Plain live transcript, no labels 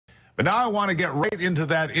But now I want to get right into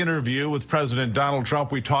that interview with President Donald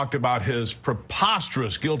Trump. We talked about his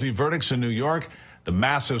preposterous guilty verdicts in New York, the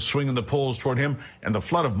massive swing in the polls toward him, and the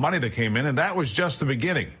flood of money that came in, and that was just the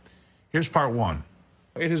beginning. Here's part one.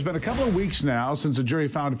 It has been a couple of weeks now since a jury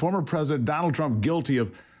found former President Donald Trump guilty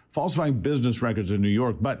of falsifying business records in New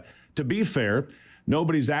York. But to be fair,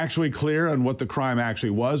 nobody's actually clear on what the crime actually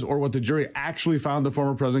was or what the jury actually found the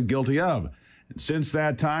former president guilty of. And since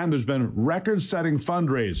that time, there's been record-setting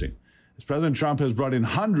fundraising, as President Trump has brought in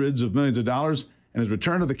hundreds of millions of dollars and has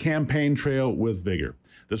returned to the campaign trail with vigor.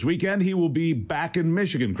 This weekend, he will be back in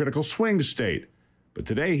Michigan, critical swing state. But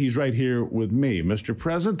today, he's right here with me. Mr.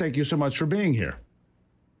 President, thank you so much for being here.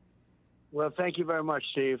 Well, thank you very much,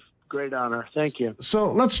 Steve. Great honor. Thank you.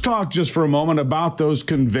 So let's talk just for a moment about those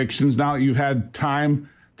convictions. Now that you've had time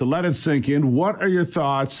to let it sink in, what are your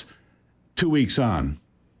thoughts 2 weeks on?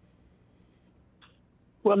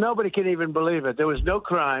 Well, nobody can even believe it. There was no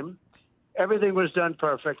crime. Everything was done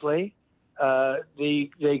perfectly.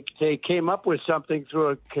 They came up with something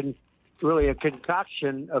through a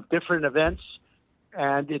concoction of different events,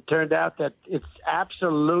 and it turned out that it's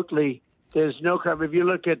absolutely, there's no crime. If you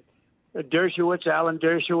look at Dershowitz, Alan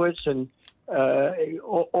Dershowitz, and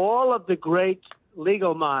all of the great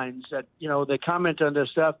legal minds that, you know, they comment on this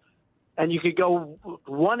stuff, and you could go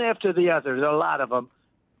one after the other. There are a lot of them.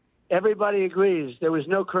 Everybody agrees there was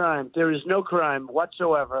no crime. There is no crime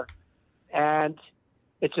whatsoever. And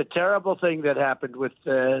it's a terrible thing that happened with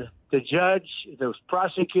the judge, the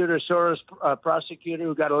prosecutor, Soros prosecutor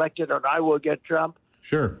who got elected on I Will Get Trump.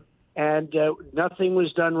 Sure. And nothing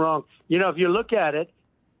was done wrong. You know, if you look at it,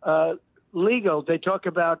 legal, they talk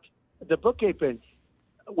about the bookkeeping.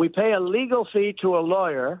 We pay a legal fee to a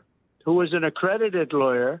lawyer who is an accredited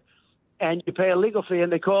lawyer, and you pay a legal fee, and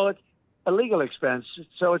they call it a legal expense.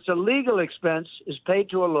 So it's a legal expense is paid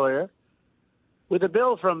to a lawyer with a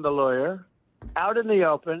bill from the lawyer out in the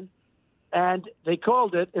open, and they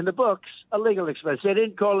called it in the books a legal expense. They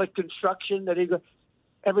didn't call it construction.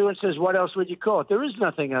 Everyone says, what else would you call it? There is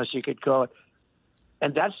nothing else you could call it.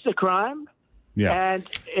 And that's the crime? Yeah. And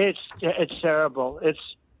it's terrible.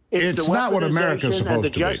 It's not what America's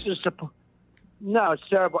supposed to be. No, it's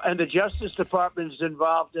terrible. And the Justice Department is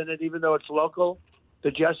involved in it, even though it's local.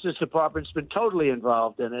 The Justice Department's been totally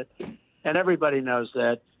involved in it, and everybody knows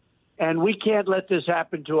that. And we can't let this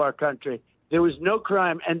happen to our country. There was no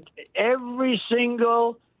crime. And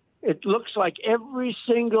it looks like every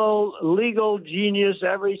single legal genius,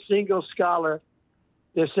 every single scholar,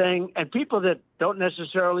 they're saying, and people that don't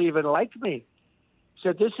necessarily even like me,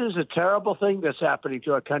 said this is a terrible thing that's happening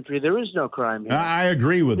to our country. There is no crime here. I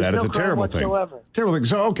agree with that. It's a terrible thing. Terrible thing.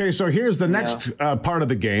 So here's the next part of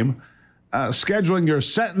the game. Scheduling your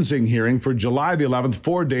sentencing hearing for July the 11th,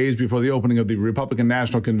 4 days before the opening of the Republican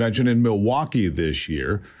National Convention in Milwaukee this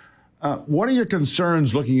year. What are your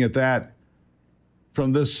concerns looking at that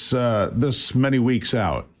from this many weeks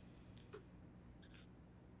out?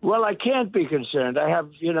 Well, I can't be concerned. I have,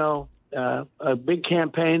 a big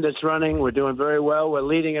campaign that's running. We're doing very well. We're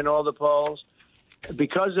leading in all the polls.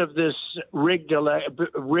 Because of this rigged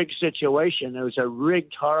situation, it was a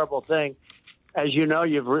rigged, horrible thing. As you know,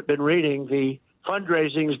 you've been reading, the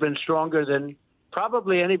fundraising has been stronger than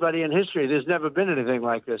probably anybody in history. There's never been anything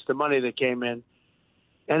like this, the money that came in.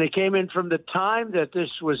 And it came in from the time that this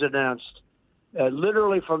was announced,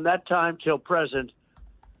 literally from that time till present.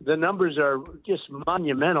 The numbers are just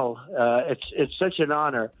monumental. It's such an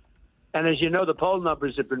honor. And as you know, the poll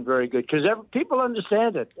numbers have been very good because people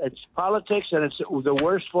understand it. It's politics, and it's the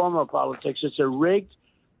worst form of politics. It's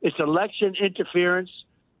it's election interference.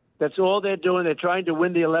 That's all they're doing. They're trying to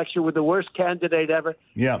win the election with the worst candidate ever.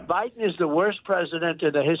 Yeah. Biden is the worst president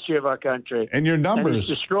in the history of our country. And your numbers. And he's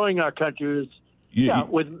destroying our country.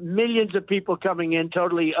 With millions of people coming in,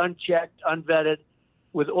 totally unchecked, unvetted,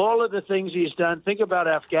 with all of the things he's done. Think about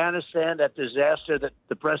Afghanistan, that disaster that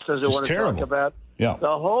the press doesn't want to talk about. Yeah.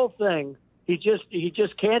 The whole thing, he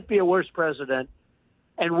just can't be a worse president,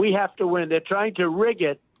 and we have to win. They're trying to rig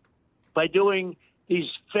it by doing these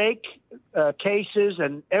fake cases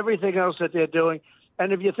and everything else that they're doing.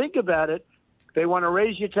 And if you think about it, they want to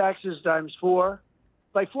raise your taxes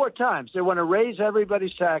by 4 times. They want to raise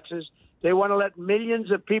everybody's taxes. They want to let millions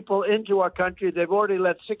of people into our country. They've already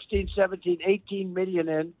let 16, 17, 18 million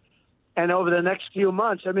in. And over the next few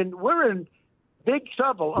months, I mean, we're in big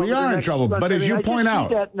trouble. We are in trouble. But as you point out,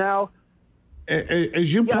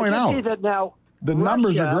 the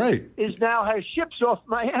numbers are great. Now has ships off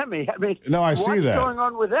Miami. I mean, no, I see that. What's going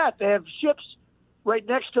on with that? They have ships right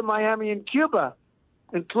next to Miami and Cuba.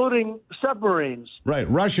 including submarines. Right,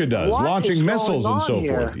 Russia does, What launching missiles and so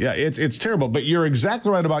here? forth. Yeah, it's terrible. But you're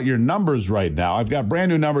exactly right about your numbers right now. I've got brand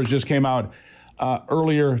new numbers just came out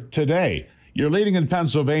earlier today. You're leading in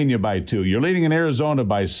Pennsylvania by 2. You're leading in Arizona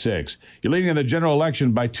by 6. You're leading in the general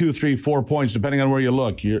election by 2, 3, 4 points, depending on where you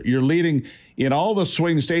look. You're leading in all the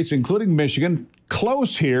swing states, including Michigan.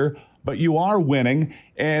 Close here, but you are winning,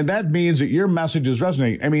 and that means that your message is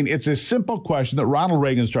resonating. I mean, it's a simple question that Ronald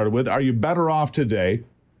Reagan started with. Are you better off today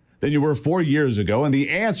than you were 4 years ago? And the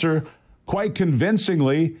answer, quite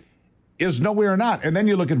convincingly, is no, we are not. And then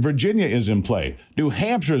you look at Virginia is in play. New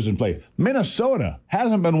Hampshire is in play. Minnesota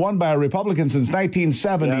hasn't been won by a Republican since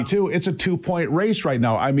 1972. Yeah. It's a 2-point race right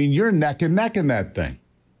now. I mean, you're neck and neck in that thing.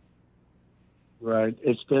 Right.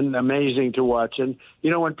 It's been amazing to watch. And,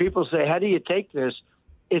 you know, when people say, how do you take this?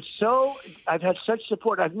 It's so, I've had such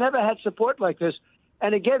support. I've never had support like this.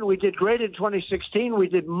 And again, we did great in 2016. We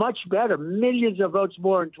did much better, millions of votes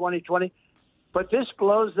more in 2020. But this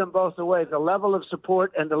blows them both away, the level of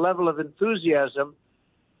support and the level of enthusiasm.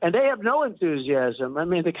 And they have no enthusiasm. I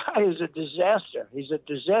mean, the guy is a disaster. He's a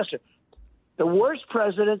disaster. The worst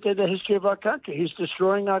president in the history of our country. He's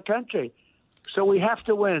destroying our country. So we have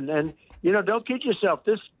to win. And, you know, don't kid yourself.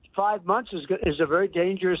 This 5 months is a very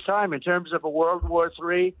dangerous time in terms of a World War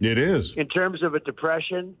III. It is. In terms of a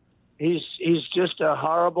depression. He's just a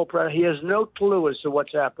horrible president. He has no clue as to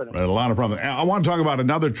what's happening. Right, a lot of problems. I want to talk about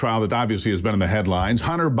another trial that obviously has been in the headlines.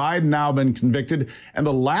 Hunter Biden now been convicted, and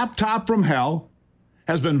the laptop from hell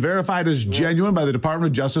has been verified as genuine by the Department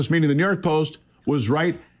of Justice, meaning the New York Post was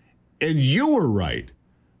right, and you were right.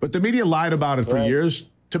 But the media lied about it for years.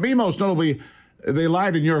 To me, most notably, they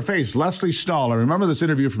lied in your face. Leslie Stahl, I remember this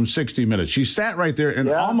interview from 60 Minutes. She sat right there and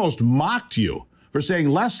almost mocked you for saying,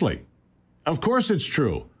 Leslie, of course it's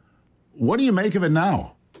true. What do you make of it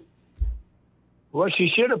now? Well,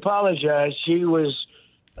 she should apologize. She was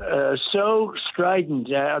so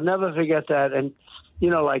strident. I'll never forget that. And, you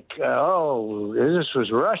know, like, this was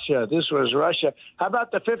Russia. This was Russia. How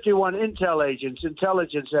about the 51 intelligence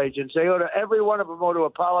agents? They every one of them ought to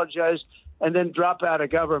apologize and then drop out of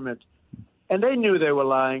government. And they knew they were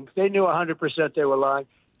lying. They knew 100% they were lying.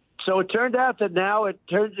 So it turned out that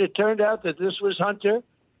turned out that this was Hunter.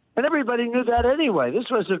 And everybody knew that anyway.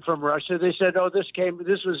 This wasn't from Russia. They said,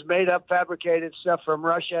 this was made up, fabricated stuff from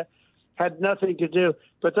Russia, had nothing to do.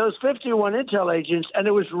 But those 51 intel agents, and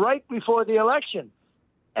it was right before the election,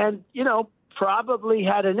 and, you know, probably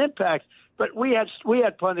had an impact. But we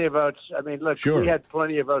had plenty of votes. I mean, look, we had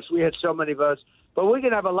plenty of votes. We had so many votes. But we're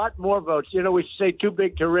going to have a lot more votes. You know, we say too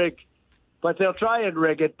big to rig, but they'll try and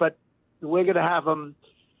rig it. But we're going to have them.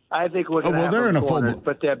 I think we're going to have them cornered,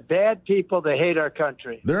 but they're bad people. They hate our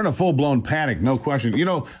country. They're in a full-blown panic, no question. You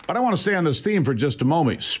know, but I want to stay on this theme for just a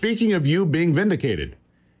moment. Speaking of you being vindicated,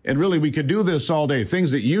 and really we could do this all day,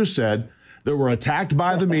 things that you said that were attacked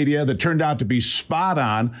by the media that turned out to be spot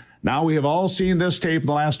on. Now we have all seen this tape in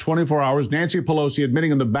the last 24 hours. Nancy Pelosi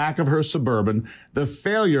admitting in the back of her Suburban the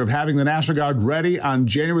failure of having the National Guard ready on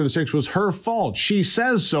January the 6th was her fault. She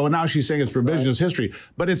says so, and now she's saying it's revisionist history.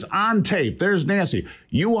 But it's on tape. There's Nancy.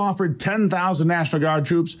 You offered 10,000 National Guard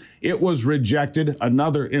troops. It was rejected.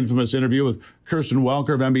 Another infamous interview with Kirsten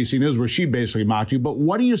Welker of NBC News where she basically mocked you. But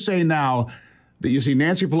what do you say now that you see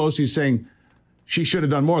Nancy Pelosi saying she should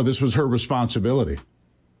have done more? This was her responsibility.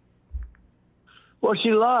 Well,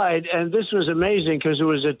 she lied, and this was amazing because it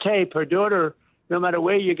was a tape. Her daughter, no matter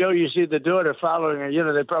where you go, you see the daughter following her. You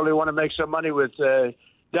know, they probably want to make some money with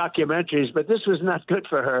documentaries, but this was not good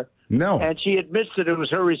for her. No. And she admits that it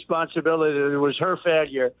was her responsibility, that it was her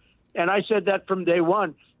failure. And I said that from day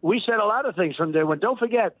one. We said a lot of things from day one. Don't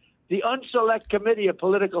forget, the Unselect Committee of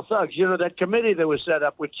Political Thugs, you know, that committee that was set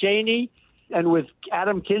up with Cheney and with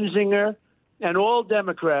Adam Kinzinger and all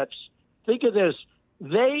Democrats. Think of this.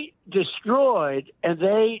 They destroyed and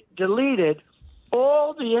they deleted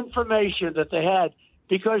all the information that they had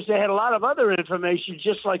because they had a lot of other information,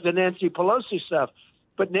 just like the Nancy Pelosi stuff.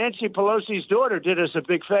 But Nancy Pelosi's daughter did us a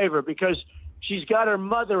big favor because she's got her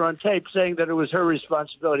mother on tape saying that it was her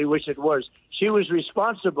responsibility, which it was. She was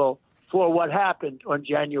responsible for what happened on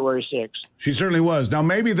January 6th. She certainly was. Now,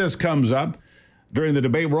 maybe this comes up during the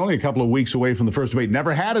debate. We're only a couple of weeks away from the first debate.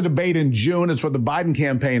 Never had a debate in June. It's what the Biden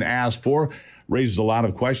campaign asked for. Raises a lot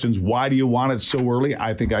of questions. Why do you want it so early?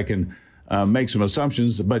 I think I can make some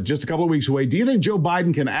assumptions, but just a couple of weeks away. Do you think Joe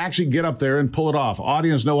Biden can actually get up there and pull it off?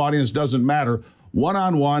 Audience, no audience, doesn't matter.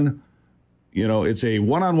 One-on-one, you know, it's a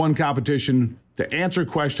one-on-one competition to answer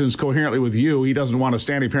questions coherently with you. He doesn't want to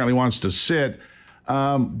stand. He apparently wants to sit.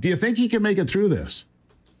 Do you think he can make it through this?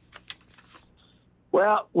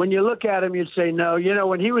 Well, when you look at him, you'd say no. You know,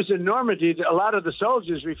 when he was in Normandy, a lot of the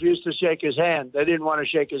soldiers refused to shake his hand. They didn't want to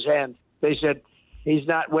shake his hand. They said,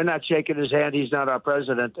 we're not shaking his hand. He's not our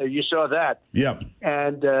president. You saw that. Yep.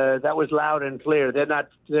 And that was loud and clear. They're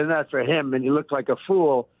not for him. And he looked like a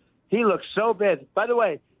fool. He looked so bad. By the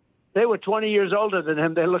way, they were 20 years older than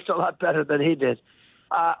him. They looked a lot better than he did.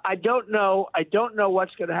 I don't know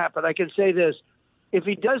what's going to happen. I can say this. If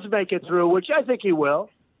he does make it through, which I think he will,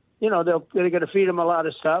 you know, they're going to feed him a lot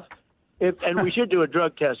of stuff. And we should do a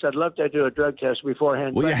drug test. I'd love to do a drug test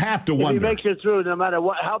beforehand. Well, but you have to if wonder. If he makes it through, no matter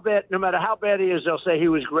how bad he is, they'll say he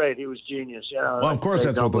was great. He was genius. You know, well, of course,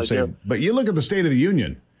 that's what they'll say. But you look at the State of the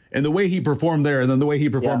Union and the way he performed there and then the way he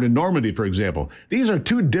performed in Normandy, for example. These are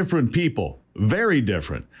two different people, very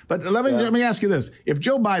different. But let me ask you this. If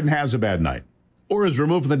Joe Biden has a bad night or is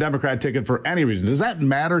removed from the Democrat ticket for any reason, does that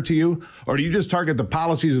matter to you? Or do you just target the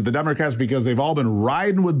policies of the Democrats because they've all been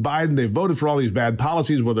riding with Biden? They've voted for all these bad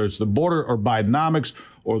policies, whether it's the border or Bidenomics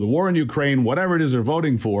or the war in Ukraine, whatever it is they're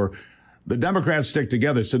voting for. The Democrats stick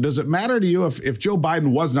together. So does it matter to you if Joe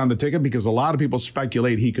Biden wasn't on the ticket, because a lot of people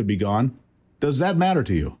speculate he could be gone? Does that matter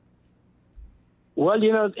to you? Well,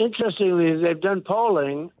 you know, interestingly, they've done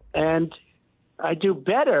polling, and I do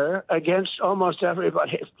better against almost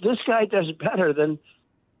everybody. If this guy does better than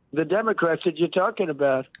the Democrats that you're talking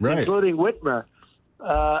about, including Whitmer.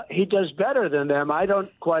 He does better than them. I don't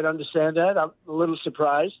quite understand that. I'm a little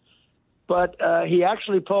surprised. But he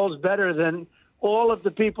actually polls better than all of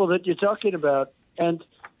the people that you're talking about. And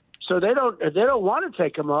so they don't want to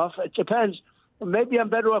take him off. It depends. Maybe I'm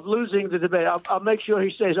better off losing the debate. I'll make sure he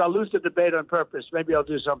stays. I'll lose the debate on purpose. Maybe I'll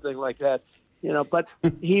do something like that. You know, but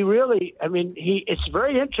he really, I mean, it's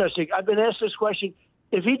very interesting. I've been asked this question.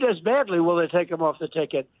 If he does badly, will they take him off the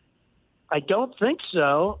ticket? I don't think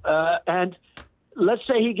so. And let's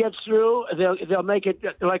say he gets through, they'll make it,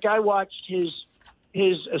 like I watched his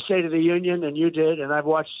State of the Union, and you did, and I've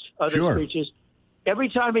watched other speeches. Every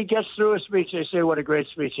time he gets through a speech, they say what a great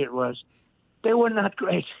speech it was. They were not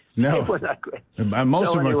great. No. They were not great.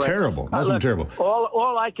 Most of them are terrible. Most of them are terrible.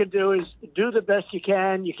 All I can do is do the best you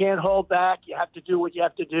can. You can't hold back. You have to do what you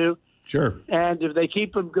have to do. Sure. And if they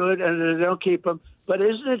keep him, good, and if they don't keep him. But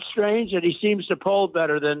isn't it strange that he seems to poll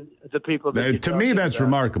better than the people that to me, that's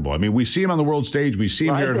remarkable. I mean, we see him on the world stage. We see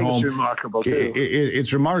him here at home. It's remarkable, too.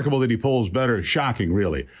 It's remarkable that he polls better. It's shocking,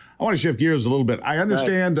 really. I want to shift gears a little bit. I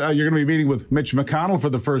understand you're going to be meeting with Mitch McConnell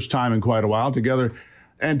for the first time in quite a while together.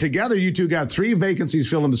 And together, you two got 3 vacancies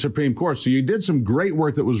filled in the Supreme Court. So you did some great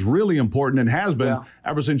work that was really important and has been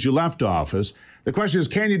ever since you left office. The question is,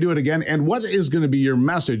 can you do it again? And what is going to be your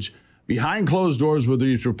message behind closed doors with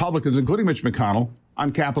these Republicans, including Mitch McConnell,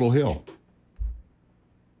 on Capitol Hill?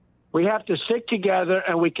 We have to stick together,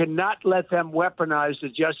 and we cannot let them weaponize the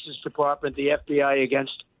Justice Department, the FBI,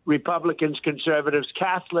 against Republicans, conservatives,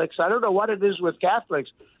 Catholics. I don't know what it is with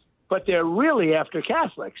Catholics, but they're really after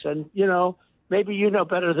Catholics. And, you know, maybe you know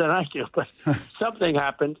better than I do, but something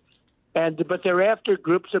happened. But they're after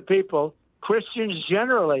groups of people, Christians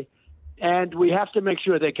generally, and we have to make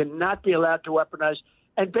sure they cannot be allowed to weaponize.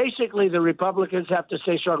 And basically, the Republicans have to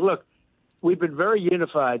say, "Sure, look, we've been very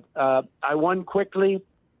unified. I won quickly.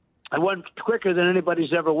 I won quicker than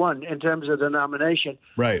anybody's ever won in terms of the nomination.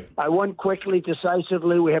 Right. I won quickly,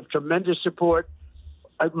 decisively. We have tremendous support,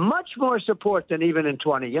 much more support than even in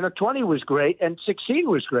 20. You know, 20 was great, and 16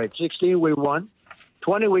 was great. 16 we won.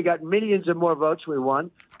 20 we got millions of more votes. We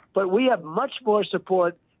won, but we have much more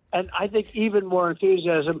support, and I think even more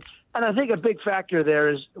enthusiasm. And I think a big factor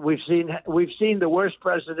there is we've seen the worst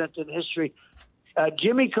president in history.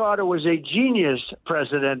 Jimmy Carter was a genius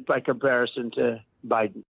president by comparison to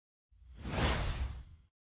Biden.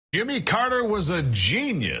 Jimmy Carter was a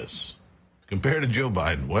genius compared to Joe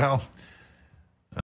Biden. Well,